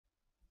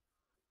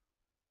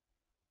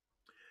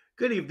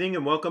Good evening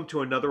and welcome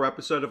to another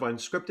episode of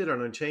Unscripted,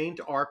 an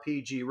Unchained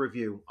RPG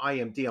review. I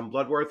am DM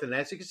Bluddworth, and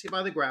as you can see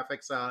by the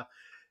graphics,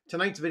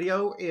 tonight's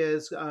video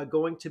is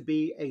going to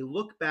be a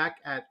look back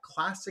at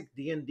classic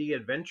D&D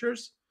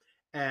adventures.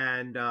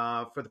 And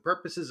for the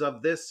purposes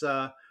of this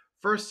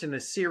first in a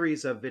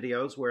series of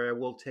videos where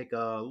we'll take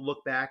a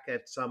look back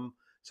at some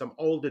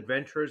old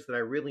adventures that I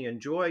really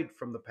enjoyed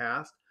from the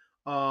past,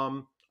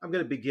 I'm going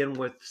to begin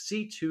with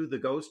C2, The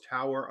Ghost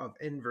Tower of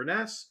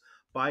Inverness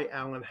by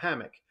Alan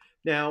Hammack.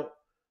 Now,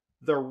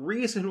 the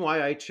reason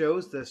why I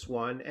chose this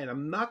one, and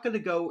I'm not going to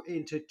go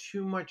into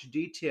too much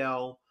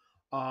detail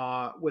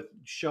with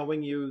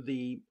showing you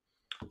the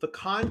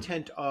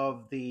content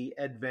of the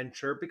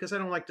adventure because I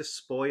don't like to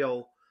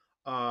spoil,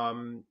 I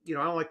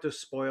don't like to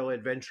spoil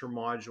adventure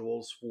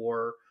modules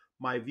for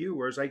my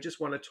viewers. I just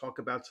want to talk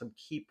about some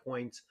key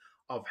points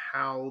of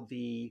how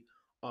the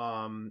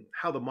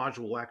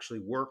module actually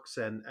works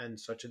and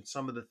such, and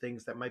some of the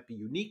things that might be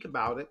unique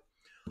about it.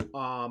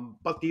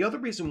 But the other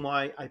reason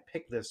why I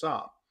picked this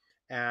up,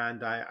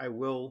 and I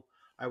will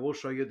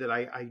show you that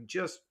I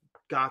just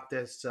got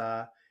this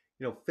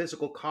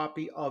physical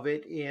copy of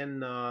it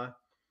in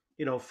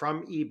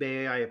from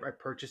eBay. I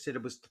purchased it.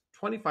 It was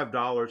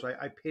 $25.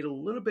 I paid a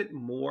little bit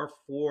more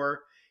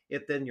for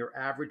it than your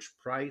average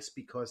price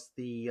because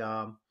the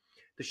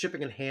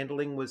shipping and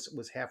handling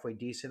was halfway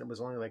decent. It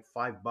was only like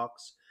 $5.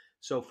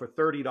 So for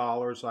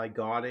 $30, I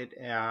got it,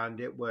 and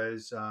it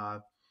was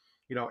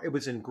it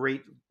was in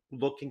great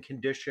looking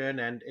condition,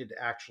 and it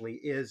actually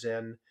is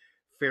in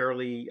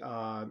fairly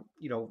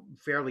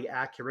fairly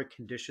accurate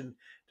condition.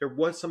 There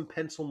was some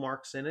pencil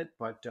marks in it,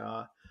 but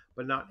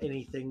not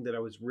anything that I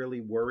was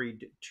really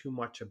worried too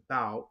much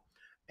about.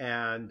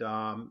 And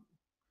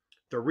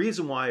the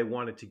reason why I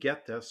wanted to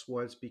get this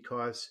was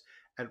because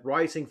at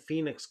Rising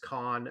Phoenix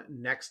Con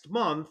next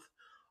month,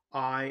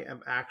 I am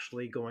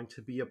actually going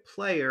to be a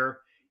player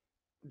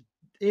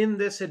in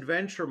this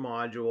adventure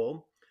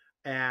module,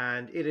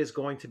 and it is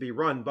going to be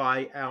run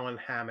by Alan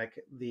Hammack,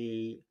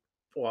 the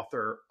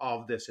author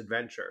of this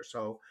adventure.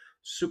 So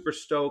super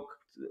stoked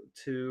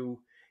to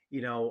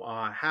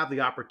have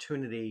the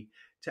opportunity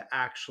to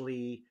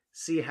actually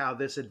see how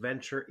this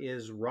adventure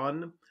is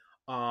run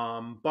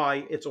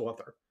by its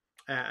author.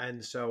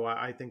 And so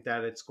I think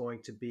that it's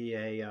going to be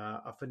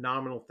a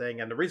phenomenal thing.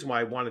 And the reason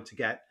why I wanted to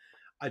get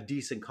a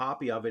decent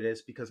copy of it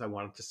is because I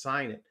wanted to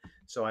sign it.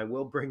 So I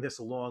will bring this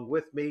along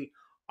with me.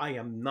 I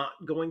am not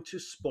going to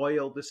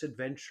spoil this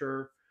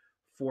adventure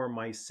for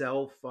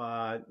myself,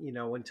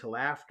 until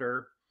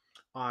after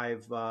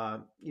I've,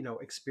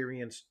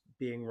 experienced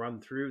being run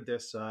through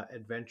this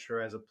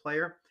adventure as a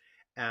player.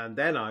 And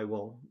then I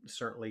will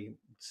certainly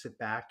sit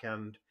back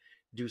and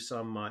do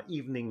some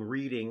evening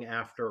reading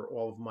after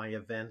all of my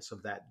events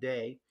of that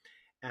day,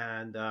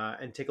 and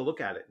take a look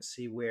at it and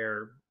see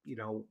where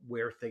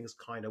things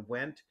kind of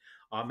went.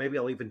 Maybe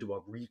I'll even do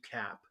a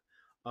recap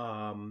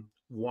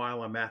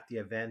while I'm at the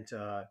event.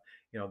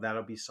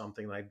 That'll be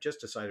something that I've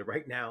just decided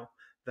right now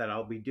that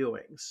I'll be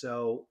doing.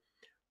 So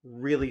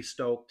really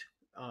stoked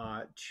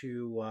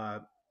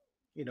to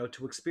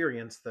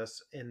experience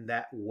this in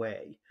that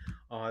way.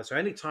 So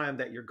anytime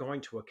that you're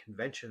going to a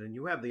convention and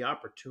you have the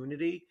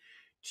opportunity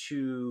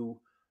to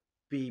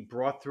be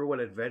brought through an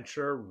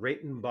adventure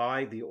written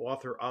by the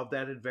author of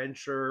that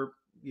adventure,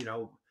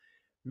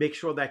 make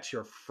sure that's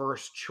your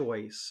first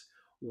choice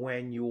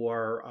when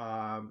you're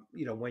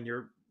when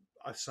you're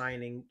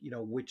assigning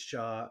which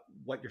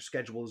what your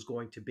schedule is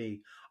going to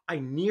be. I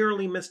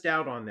nearly missed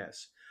out on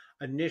this.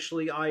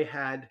 Initially I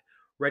had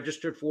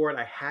registered for it.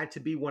 I had to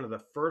be one of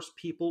the first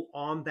people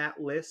on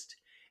that list,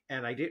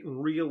 and I didn't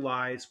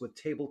realize with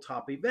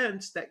tabletop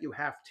events that you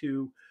have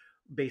to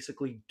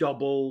basically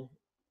double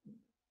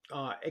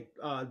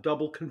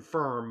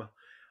confirm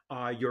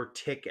your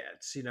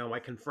tickets. I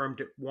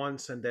confirmed it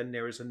once, and then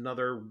there was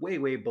another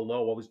way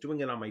below. I was doing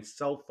it on my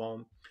cell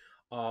phone,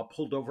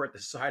 pulled over at the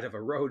side of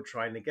a road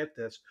trying to get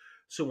this.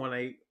 So when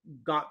I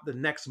got the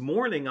next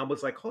morning, I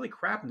was like, holy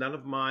crap, none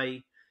of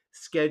my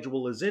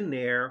schedule is in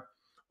there.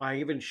 I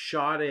even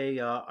shot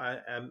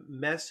a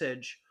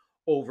message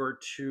over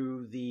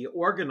to the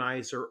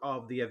organizer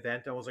of the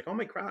event. I was like, oh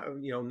my crap,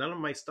 none of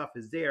my stuff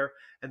is there.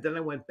 And then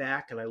I went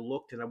back and I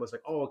looked and I was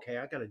like, oh, okay,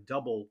 I got to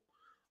double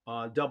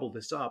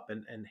this up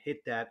and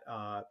hit that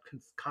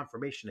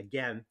confirmation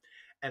again.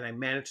 And I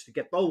managed to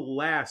get the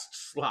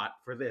last slot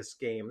for this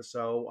game.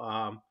 So,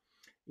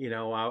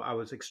 I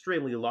was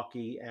extremely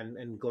lucky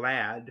and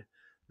glad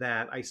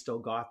that I still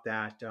got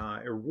that.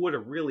 It would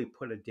have really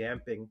put a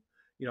dampener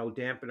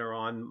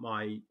on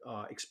my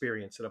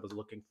experience that I was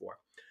looking for.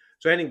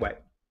 So anyway,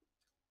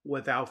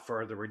 without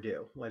further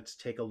ado, let's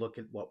take a look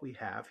at what we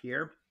have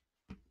here.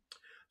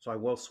 So I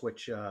will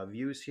switch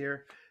views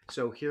here.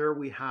 So here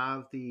we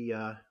have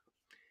the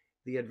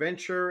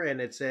adventure,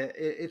 and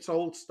it's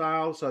old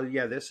style. So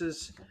yeah, this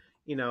is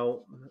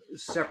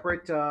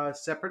separate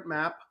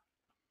map,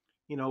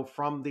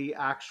 from the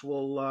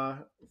actual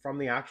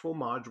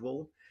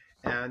module.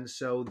 And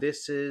so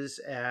this is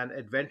an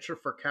adventure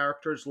for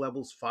characters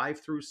levels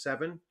 5 through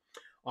 7.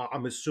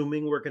 I'm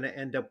assuming we're going to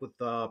end up with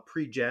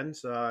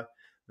pre-gens.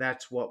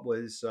 That's what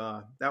was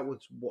how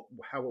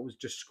it was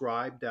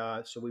described.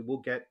 So we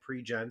will get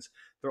pre-gens.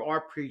 There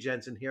are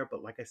pre-gens in here,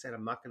 but like I said,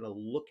 I'm not going to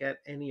look at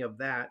any of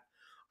that.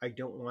 I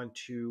don't want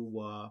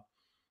to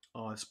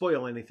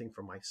spoil anything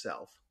for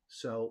myself.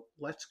 So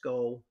let's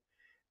go,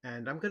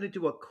 and I'm going to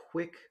do a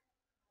quick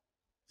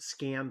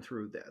scan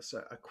through this,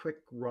 a quick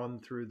run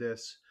through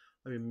this.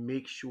 Let me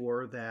make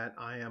sure that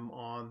I am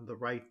on the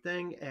right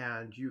thing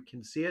and you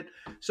can see it.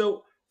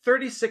 So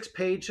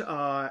 36-page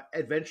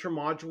adventure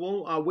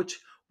module,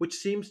 which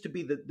seems to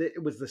be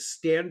it was the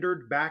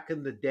standard back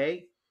in the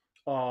day.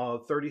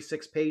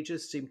 36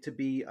 pages seemed to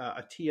be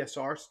a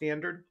TSR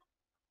standard.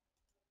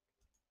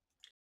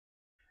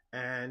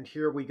 And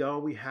here we go.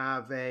 We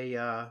have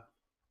a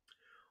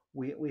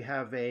we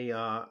have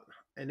a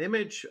an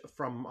image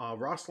from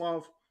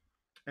Roslov,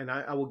 and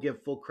I will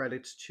give full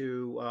credits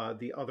to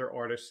the other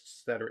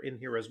artists that are in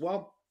here as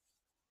well.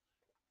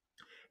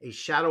 A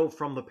shadow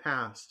from the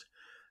past.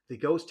 The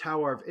ghost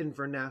tower of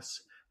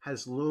Inverness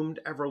has loomed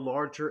ever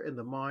larger in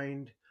the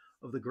mind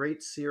of the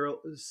great seer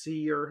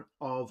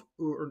of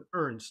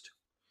Ernst.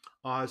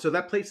 So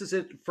that places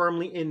it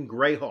firmly in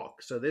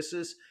Greyhawk. So this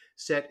is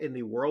set in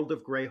the world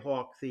of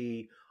Greyhawk,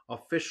 the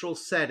official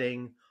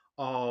setting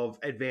of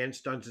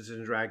Advanced Dungeons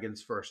and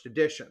Dragons First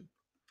Edition.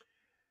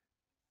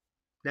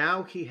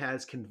 Now he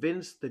has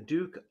convinced the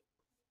Duke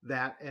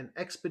that an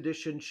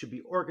expedition should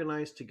be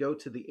organized to go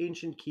to the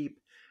ancient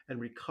keep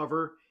and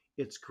recover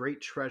its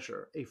great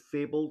treasure, a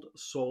fabled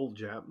soul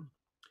gem.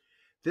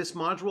 This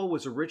module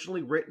was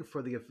originally written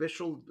for the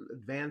official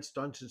Advanced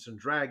Dungeons and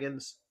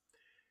Dragons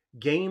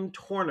game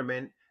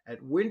tournament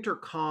at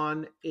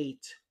WinterCon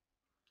 8,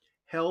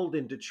 held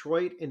in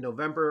Detroit in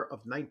November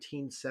of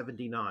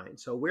 1979.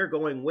 So we're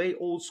going way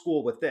old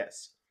school with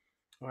this.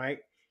 All right.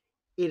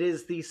 It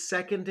is the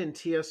second in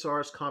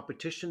TSR's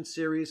competition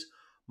series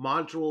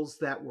modules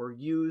that were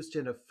used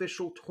in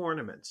official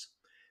tournaments.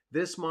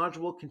 This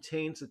module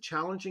contains a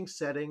challenging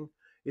setting,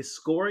 a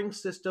scoring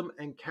system,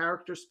 and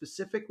characters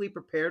specifically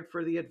prepared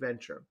for the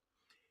adventure.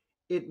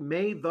 It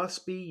may thus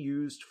be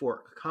used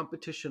for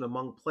competition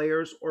among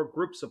players or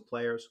groups of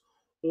players,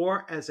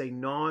 or as a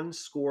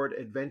non-scored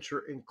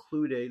adventure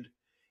included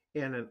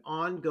in an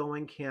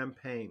ongoing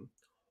campaign.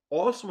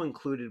 Also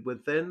included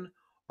within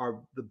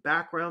are the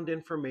background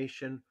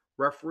information,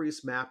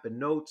 referee's map and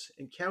notes,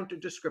 encounter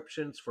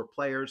descriptions for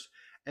players,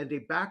 and a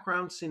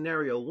background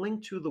scenario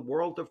linked to the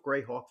world of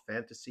Greyhawk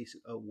fantasy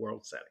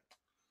world setting.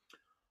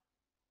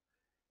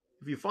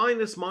 If you find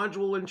this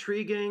module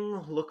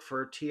intriguing, look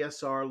for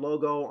TSR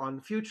logo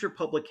on future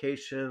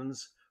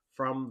publications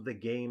from the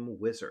game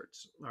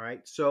wizards. All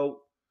right,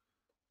 so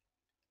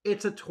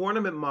it's a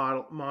tournament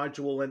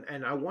module,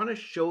 and I want to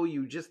show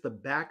you just the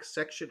back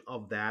section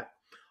of that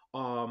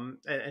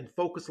and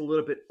focus a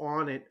little bit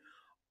on it.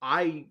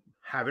 I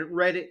haven't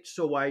read it,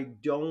 so I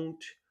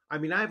don't. I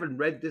mean, I haven't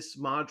read this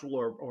module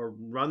or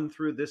run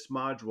through this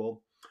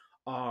module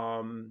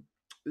um,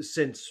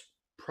 since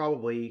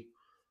probably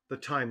the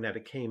time that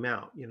it came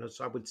out.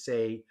 So I would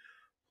say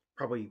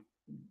probably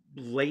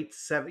late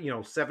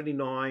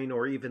 79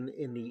 or even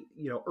in the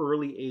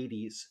early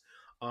 80s.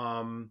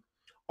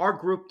 Our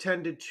group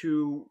tended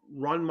to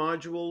run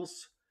modules,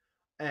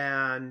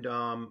 and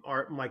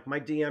our like my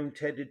DM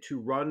tended to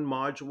run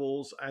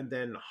modules and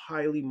then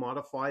highly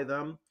modify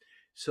them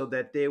so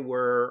that they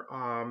were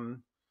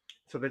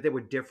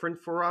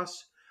different for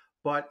us.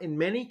 But in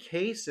many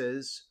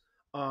cases,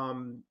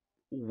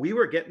 we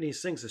were getting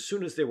these things as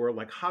soon as they were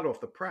like hot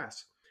off the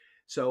press.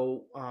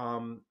 So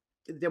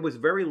there was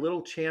very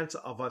little chance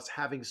of us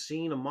having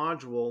seen a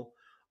module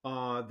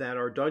that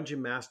our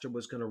dungeon master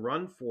was going to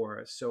run for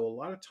us. So a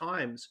lot of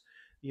times,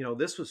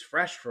 this was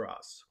fresh for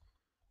us.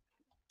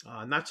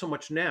 Not so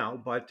much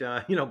now, but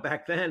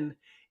back then,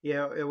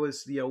 it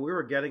was we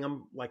were getting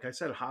them, like I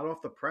said, hot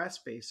off the press,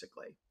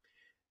 basically.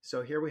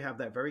 So here we have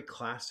that very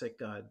classic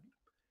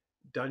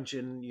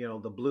dungeon,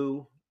 the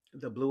blue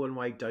and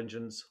white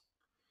dungeons.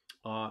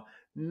 Uh,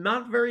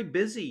 Not very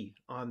busy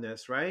on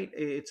this, right?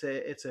 It's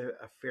a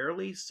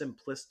fairly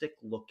simplistic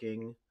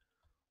looking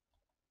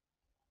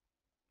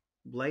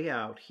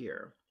layout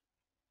here.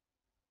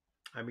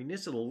 I mean,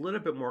 this is a little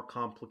bit more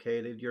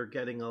complicated. You're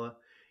getting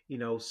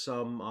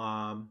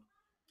some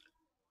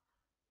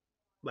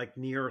like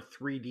near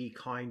 3D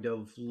kind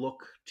of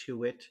look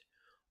to it.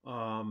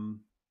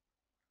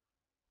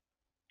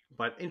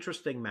 But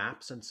interesting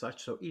maps and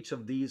such. So each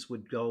of these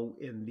would go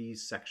in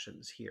these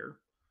sections here.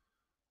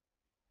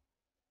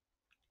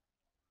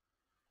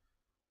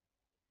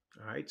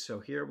 All right, so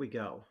here we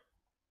go.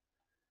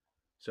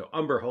 So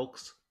Umber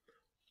Hulks.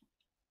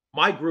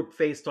 My group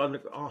faced on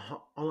the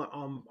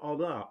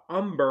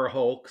Umber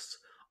Hulks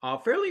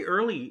fairly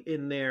early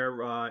in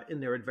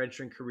their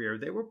adventuring career.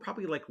 They were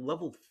probably like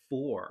level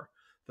 4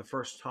 the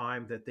first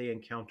time that they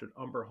encountered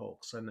Umber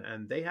Hulks,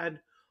 and they had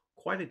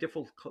quite a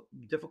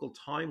difficult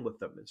time with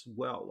them as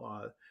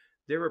well.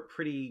 They were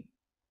pretty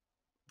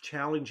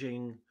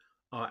challenging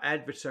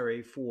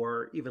adversary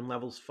for even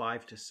levels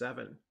 5 to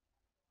 7.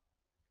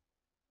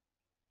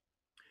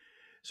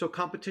 So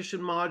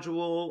competition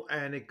module,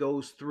 and it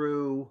goes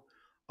through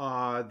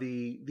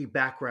the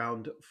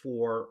background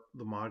for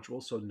the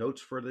module. So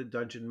notes for the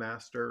dungeon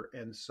master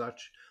and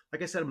such.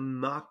 Like I said, I'm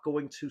not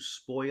going to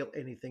spoil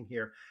anything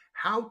here.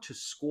 How to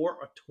score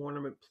a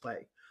tournament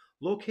play.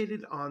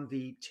 Located on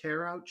the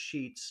tear out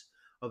sheets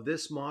of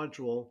this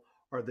module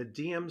are the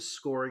DM's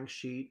scoring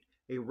sheet,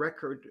 a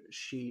record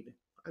sheet,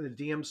 and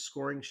the DM's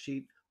scoring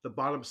sheet. The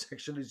bottom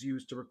section is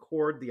used to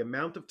record the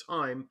amount of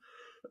time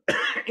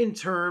in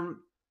turn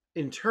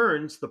in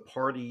turns the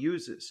party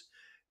uses.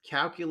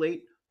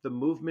 Calculate the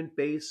movement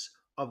base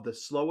of the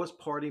slowest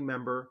party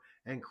member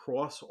and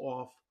cross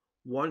off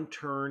one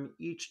turn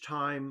each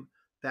time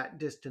that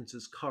distance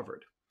is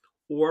covered.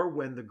 Or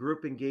when the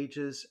group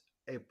engages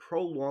a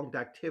prolonged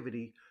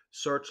activity,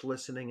 search,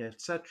 listening,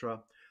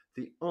 etc.,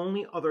 the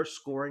only other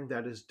scoring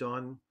that is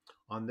done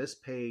on this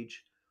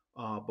page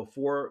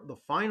before the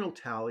final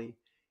tally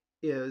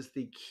is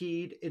the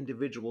keyed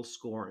individual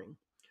scoring,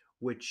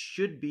 which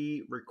should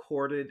be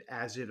recorded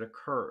as it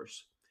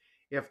occurs.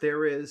 If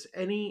there is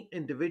any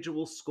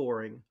individual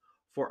scoring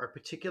for a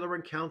particular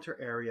encounter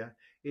area,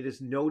 it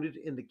is noted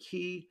in the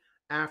key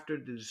after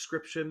the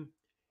description.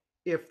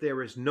 If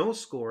there is no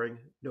scoring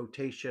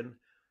notation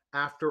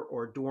after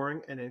or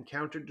during an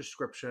encounter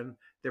description,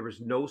 there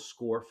is no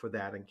score for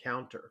that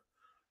encounter.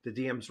 The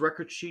DM's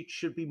record sheet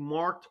should be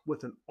marked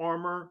with an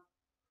armor,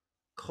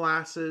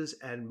 classes,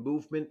 and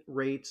movement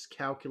rates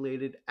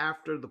calculated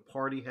after the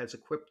party has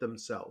equipped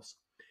themselves.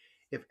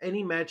 If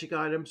any magic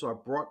items are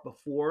brought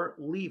before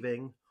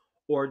leaving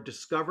or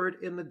discovered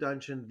in the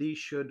dungeon, these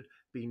should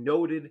be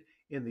noted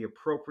in the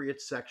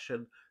appropriate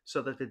section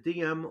so that the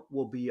DM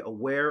will be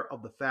aware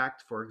of the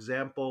fact. For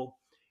example,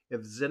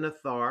 if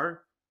Zenithar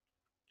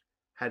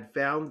had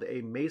found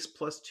a mace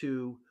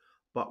 +2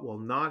 but will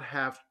not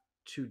have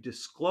to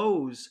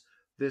disclose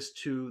this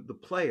to the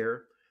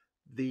player,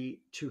 the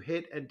to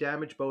hit and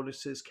damage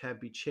bonuses can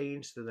be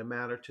changed in a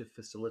manner to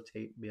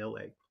facilitate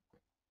melee.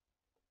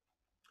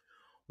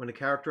 When a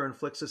character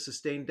inflicts a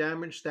sustained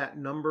damage, that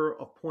number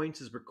of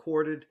points is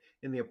recorded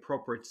in the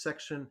appropriate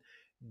section.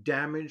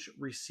 Damage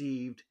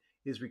received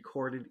is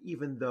recorded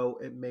even though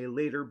it may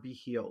later be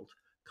healed.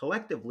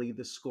 Collectively,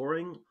 the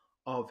scoring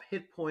of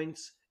hit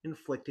points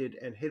inflicted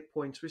and hit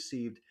points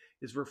received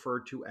is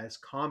referred to as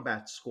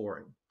combat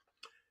scoring.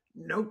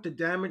 Note the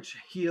damage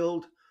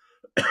healed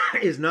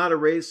is not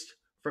erased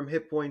from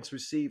hit points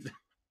received,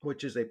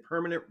 which is a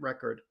permanent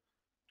record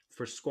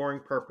for scoring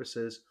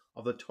purposes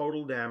of the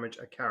total damage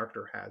a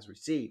character has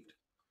received.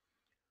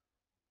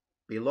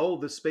 Below,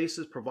 the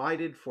spaces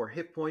provided for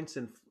hit points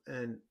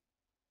and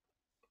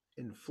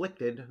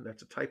inflicted,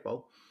 that's a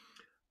typo,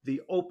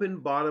 the open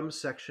bottom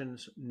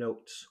section's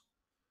notes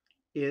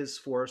is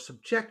for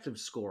subjective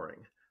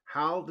scoring,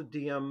 how the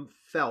DM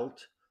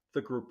felt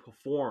the group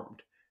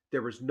performed.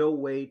 There is no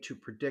way to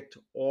predict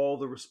all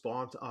the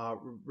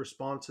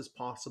responses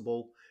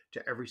possible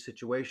to every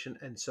situation,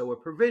 and so a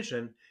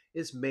provision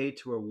is made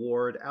to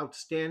award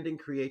outstanding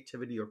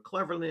creativity or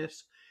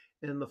cleverness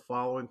in the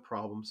following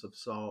problems of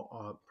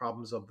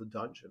the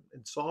dungeon.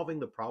 In solving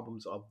the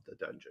problems of the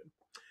dungeon,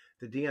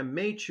 the DM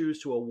may choose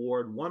to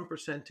award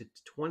 1% to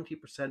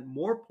 20%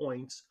 more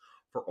points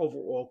for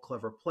overall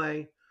clever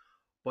play,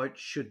 but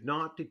should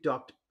not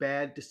deduct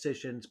bad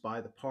decisions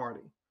by the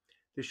party.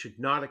 This should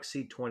not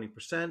exceed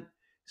 20%,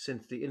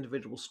 since the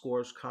individual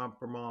scores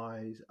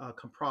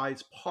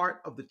comprise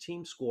part of the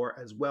team score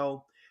as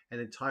well. An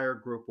entire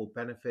group will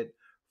benefit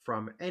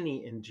from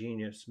any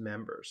ingenious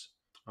members.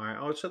 All right,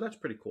 oh, so that's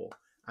pretty cool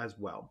as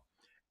well.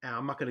 And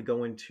I'm not going to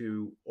go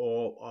into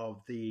all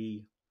of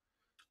the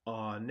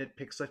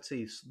nitpicks. Let's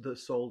see, the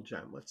soul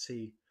gem. Let's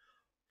see.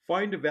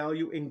 Find a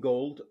value in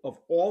gold of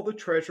all the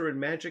treasure and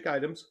magic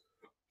items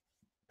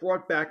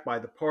brought back by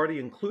the party,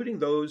 including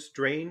those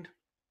drained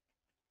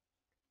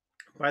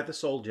by the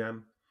soul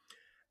gem,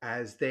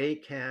 as they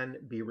can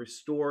be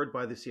restored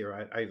by the seer.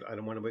 I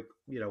don't want to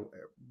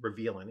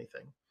reveal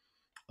anything.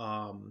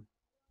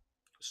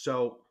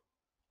 So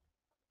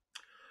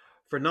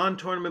for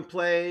non-tournament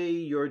play,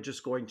 you're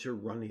just going to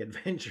run the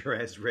adventure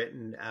as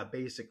written,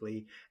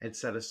 basically, and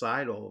set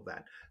aside all of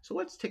that. So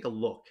let's take a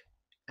look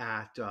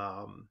at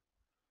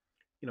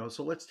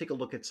so let's take a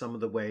look at some of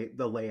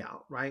the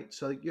layout, right?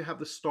 So you have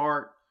the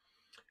start.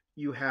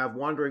 You have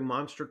wandering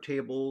monster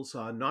tables,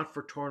 not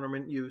for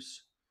tournament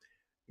use.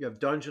 You have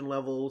dungeon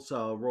levels,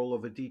 roll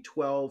of a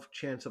d12.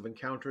 Chance of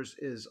encounters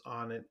is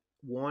on it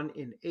 1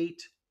 in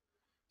 8.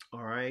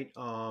 All right.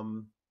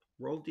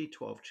 Roll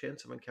d12.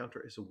 Chance of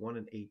encounter is a 1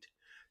 in 8.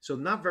 So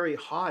not very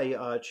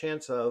high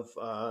chance of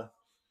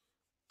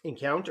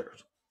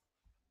encounters.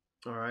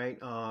 All right.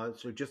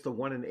 So just a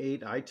 1 in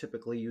 8. I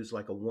typically use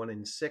like a 1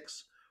 in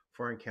 6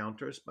 for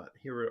encounters, but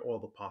here are all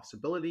the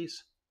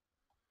possibilities.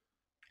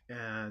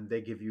 And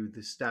they give you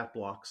the stat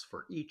blocks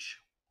for each.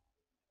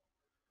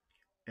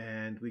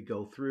 And we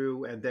go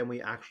through, and then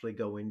we actually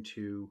go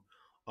into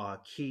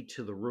Key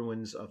to the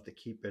Ruins of the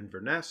Keep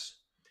Inverness,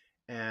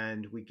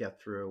 and we get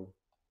through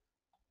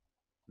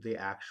the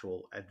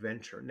actual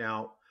adventure.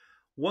 Now,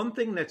 One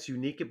thing that's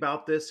unique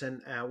about this,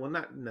 and well,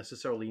 not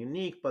necessarily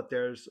unique, but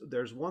there's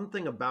one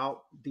thing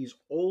about these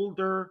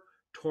older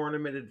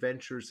tournament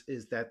adventures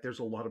is that there's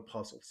a lot of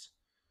puzzles.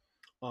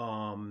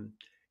 Um,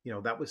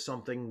 that was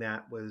something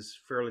that was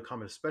fairly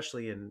common,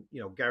 especially in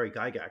Gary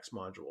Gygax's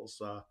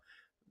modules.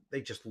 They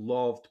just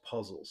loved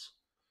puzzles.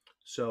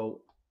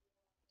 So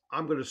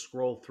I'm going to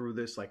scroll through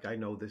this. Like I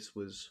know this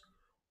was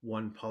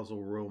one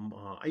puzzle room.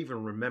 I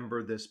even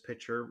remember this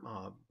picture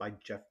by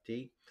Jeff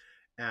D.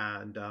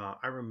 And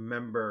I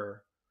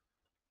remember,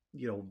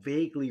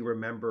 vaguely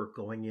remember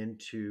going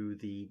into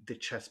the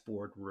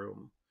chessboard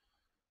room,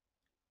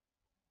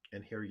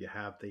 and here you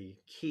have the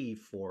key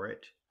for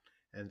it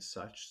and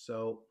such.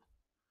 So,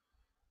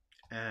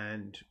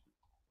 and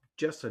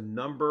just a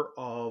number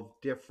of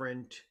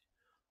different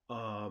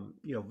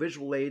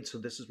visual aids. So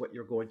this is what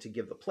you're going to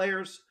give the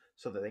players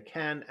so that they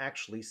can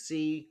actually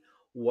see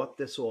what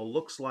this all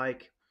looks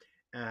like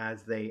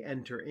as they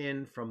enter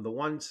in from the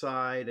one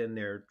side and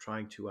they're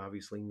trying to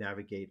obviously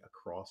navigate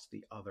across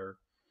the other.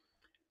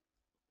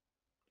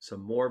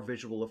 Some more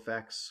visual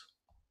effects.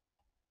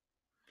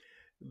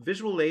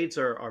 Visual aids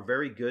are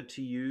very good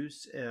to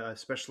use,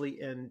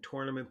 especially in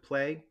tournament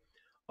play.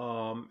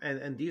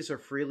 And these are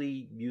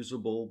freely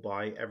usable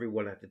by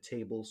everyone at the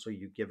table. So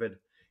you give it,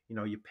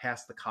 you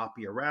pass the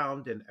copy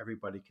around and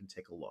everybody can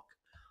take a look.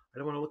 I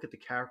don't want to look at the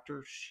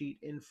character sheet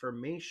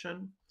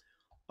information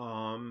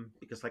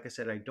because, like I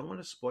said, I don't want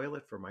to spoil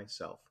it for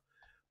myself.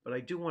 But I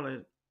do want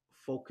to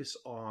focus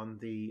on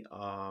the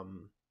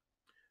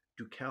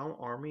Ducal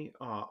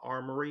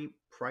Armory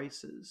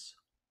prices.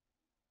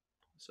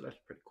 So that's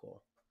pretty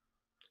cool.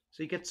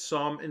 So you get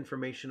some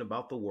information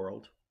about the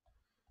world,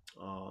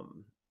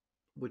 um,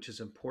 which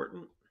is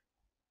important.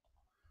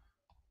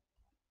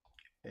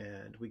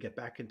 And we get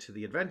back into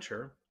the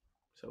adventure.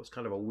 So it's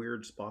kind of a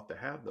weird spot to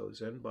have those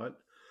in, but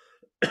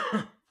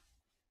the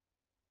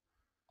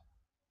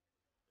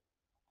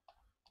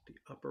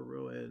upper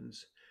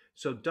ruins.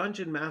 So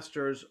Dungeon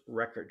Master's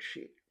record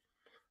sheet.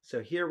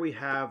 So here we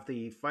have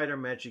the fighter,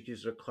 magic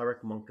user,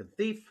 cleric, monk, and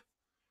thief.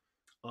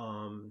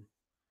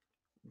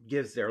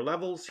 Gives their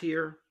levels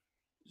here.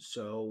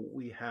 So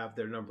we have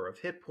their number of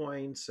hit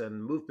points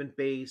and movement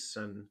base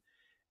and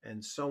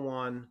so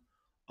on.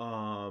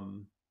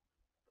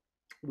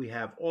 We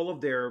have all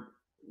of their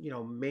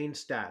main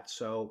stats.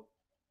 So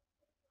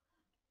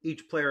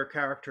each player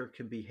character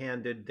can be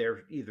handed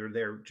their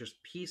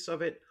just piece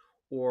of it,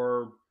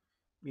 or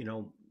you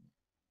know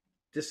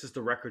this is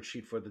the record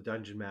sheet for the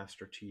dungeon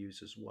master to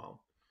use as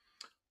well.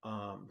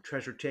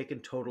 Treasure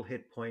taken, total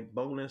hit point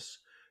bonus,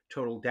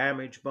 total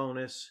damage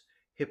bonus,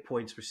 hit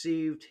points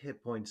received,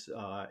 hit points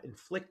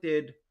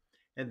inflicted,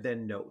 and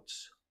then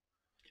notes.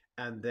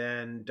 And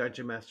then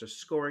Dungeon Master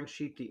scoring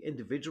sheet, the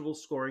individual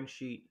scoring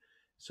sheet,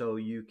 so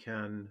you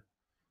can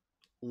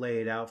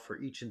lay it out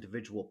for each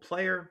individual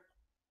player.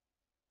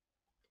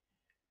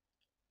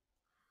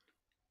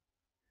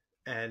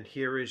 And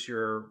here is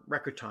your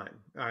record time.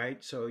 All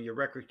right, so your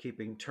record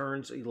keeping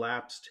turns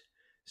elapsed.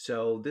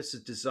 So this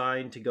is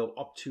designed to go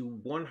up to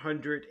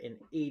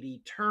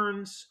 180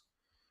 turns.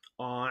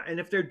 And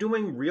if they're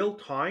doing real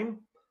time,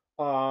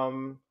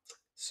 so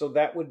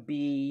that would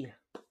be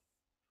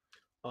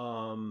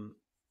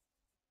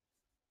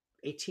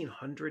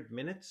 1800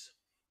 minutes.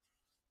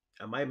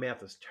 And my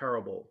math is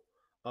terrible.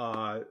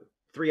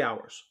 3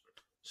 hours.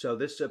 So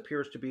this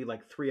appears to be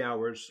like 3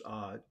 hours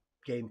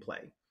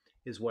gameplay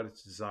is what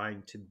it's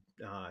designed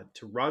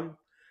to run.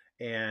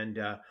 And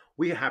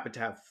we happen to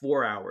have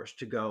 4 hours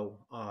to go,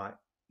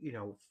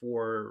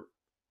 for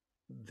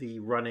the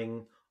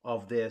running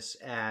of this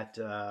at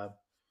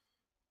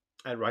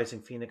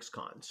Rising Phoenix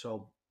Con.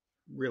 So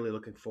really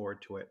looking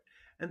forward to it.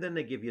 And then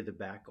they give you the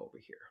back over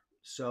here.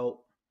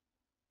 So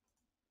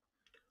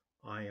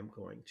I am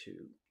going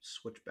to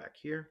switch back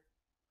here.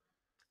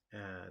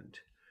 And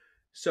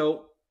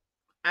so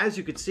as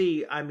you can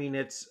see, I mean,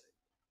 it's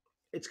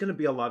going to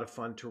be a lot of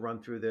fun to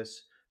run through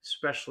this,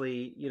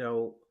 especially,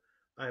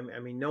 I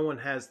mean, no one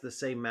has the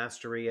same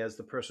mastery as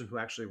the person who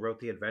actually wrote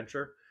the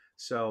adventure.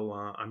 So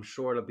I'm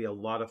sure it'll be a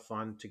lot of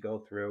fun to go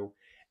through.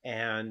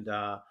 And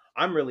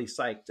I'm really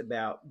psyched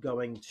about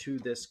going to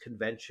this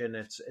convention.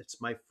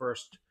 It's my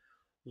first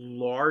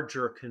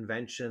larger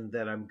convention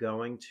that I'm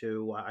going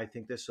to. I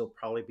think this will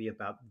probably be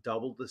about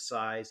double the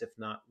size, if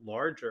not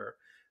larger,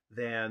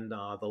 than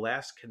the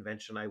last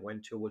convention I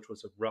went to, which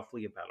was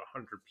roughly about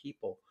 100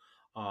 people.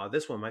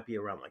 This one might be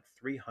around like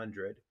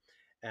 300,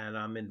 and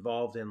I'm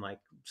involved in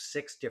like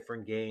 6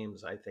 different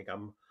games. I think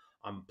I'm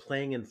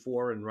playing in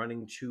 4 and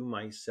running 2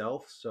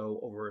 myself. So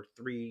over a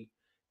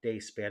 3-day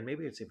span,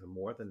 maybe it's even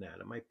more than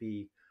that. It might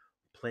be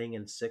playing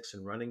in 6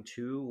 and running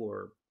 2,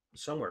 or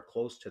somewhere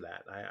close to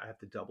that. I have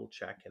to double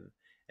check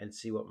and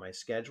see what my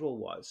schedule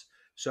was.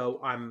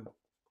 So I'm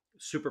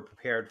super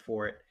prepared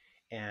for it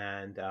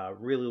and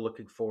really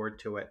looking forward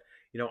to it.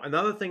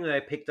 Another thing that I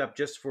picked up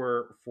just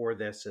for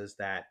this is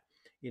that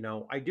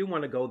I do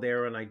want to go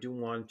there, and I do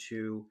want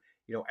to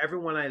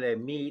everyone I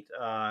meet,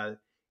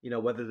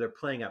 whether they're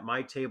playing at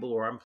my table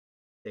or I'm playing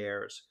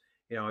theirs,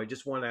 I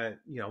just want to,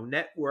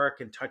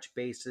 network and touch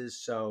bases.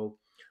 So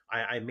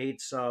I made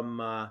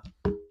some, I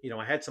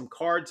had some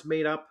cards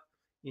made up,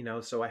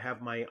 so I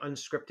have my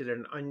Unscripted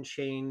and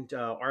Unchained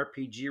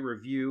RPG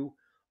review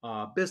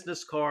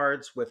business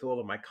cards with all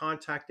of my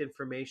contact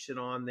information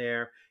on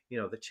there,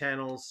 the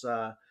channels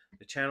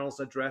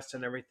address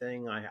and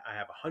everything. I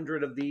have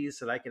 100 of these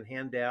that I can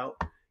hand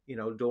out,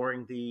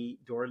 during the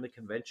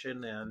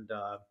convention. And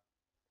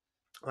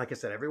like I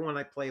said, everyone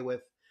I play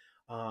with,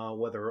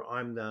 whether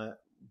I'm the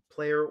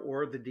player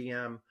or the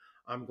DM,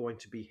 I'm going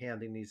to be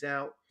handing these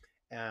out,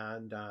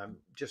 and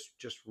just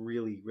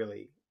really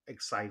really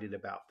excited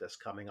about this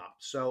coming up.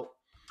 So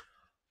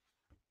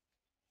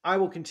I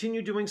will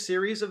continue doing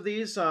series of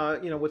these,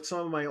 with some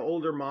of my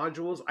older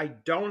modules. I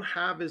don't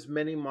have as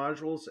many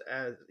modules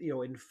as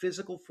in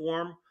physical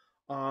form,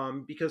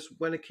 because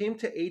when it came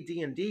to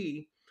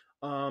AD&D,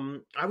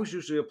 I was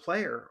usually a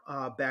player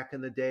back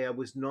in the day. I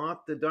was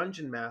not the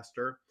dungeon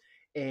master,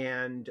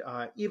 and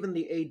even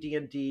the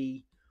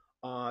AD&D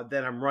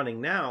that I'm running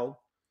now,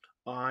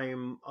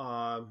 I'm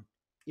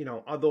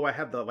although I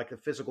have the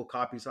physical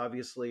copies,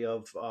 obviously,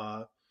 of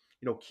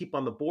Keep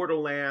on the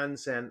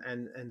Borderlands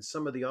and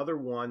some of the other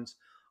ones,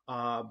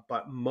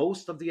 but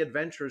most of the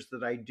adventures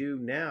that I do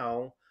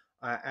now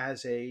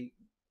as a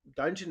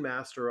dungeon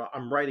master,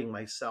 I'm writing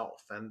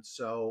myself. And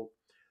so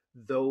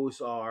those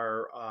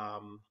are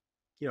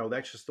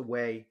that's just the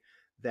way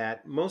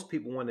that most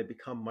people, want to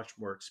become much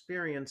more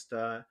experienced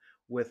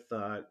with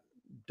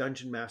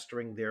dungeon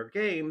mastering their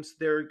games,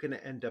 they're going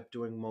to end up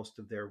doing most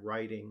of their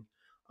writing.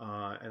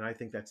 And I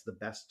think that's the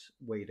best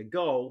way to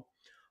go.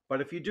 But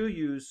if you do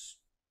use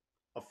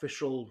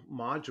official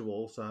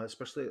modules,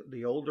 especially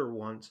the older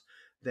ones,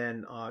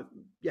 then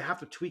you have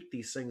to tweak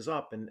these things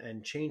up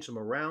and change them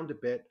around a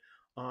bit,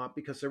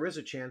 because there is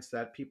a chance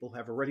that people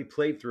have already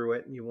played through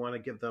it and you want to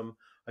give them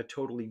a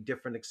totally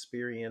different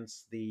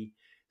experience the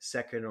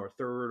second or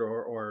third,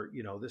 or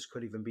this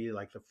could even be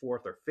like the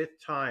fourth or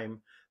fifth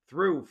time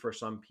through for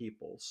some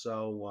people.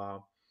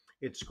 So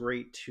it's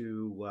great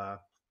to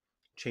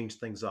change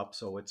things up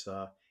so it's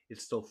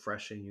still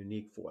fresh and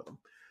unique for them.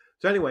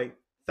 So anyway,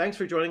 thanks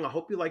for joining. I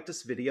hope you liked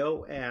this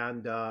video,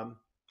 and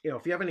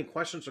if you have any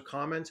questions or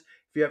comments,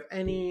 if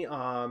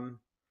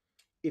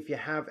you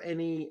have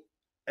any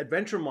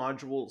adventure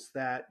modules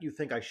that you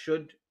think I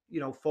should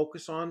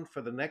focus on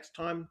for the next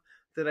time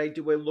that I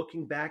do a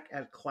looking back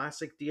at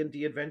classic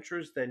D&D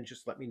adventures, then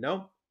just let me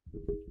know,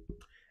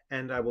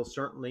 and I will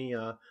certainly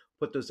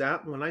put those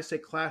out. And when I say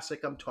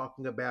classic, I'm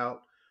talking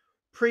about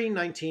pre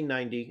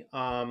 1990.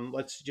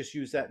 Let's just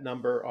use that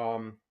number,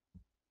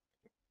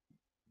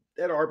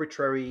 that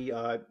arbitrary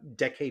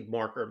decade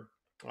marker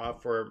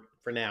for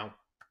now,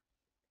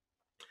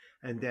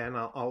 and then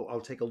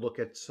I'll take a look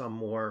at some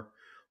more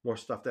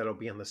stuff that'll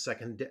be on the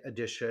second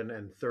edition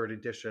and third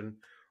edition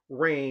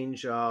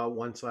range,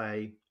 once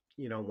I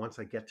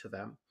get to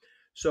them.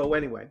 So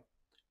anyway,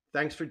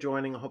 thanks for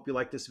joining. I hope you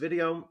like this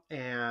video,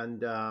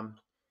 and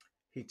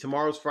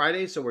tomorrow's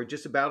Friday, so we're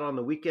just about on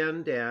the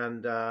weekend,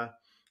 and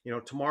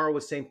tomorrow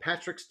is St.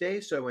 Patrick's Day,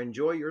 so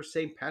enjoy your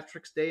St.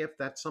 Patrick's Day if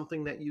that's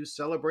something that you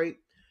celebrate,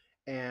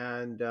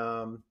 and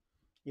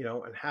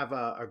and have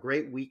a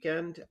great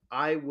weekend.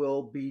 I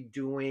will be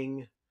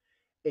doing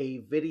a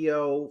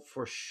video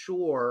for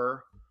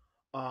sure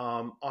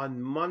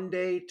on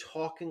Monday,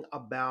 talking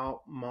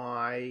about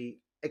my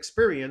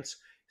experience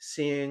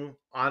seeing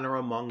Honor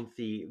Among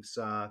Thieves.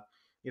 And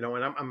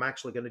I'm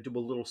actually going to do a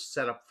little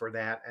setup for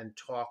that and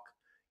talk,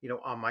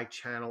 on my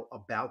channel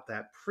about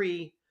that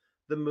pre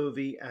the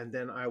movie, and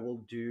then I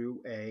will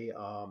do a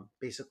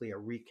basically a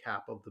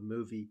recap of the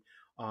movie,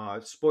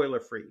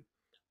 spoiler free,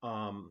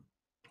 um,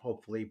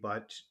 hopefully,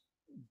 but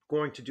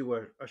going to do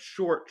a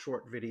short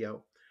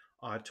video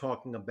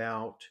talking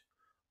about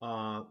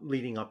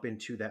leading up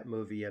into that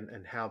movie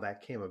and how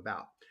that came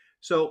about.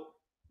 So,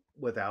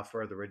 without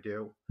further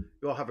ado,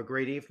 you all have a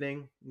great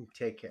evening.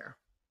 Take care.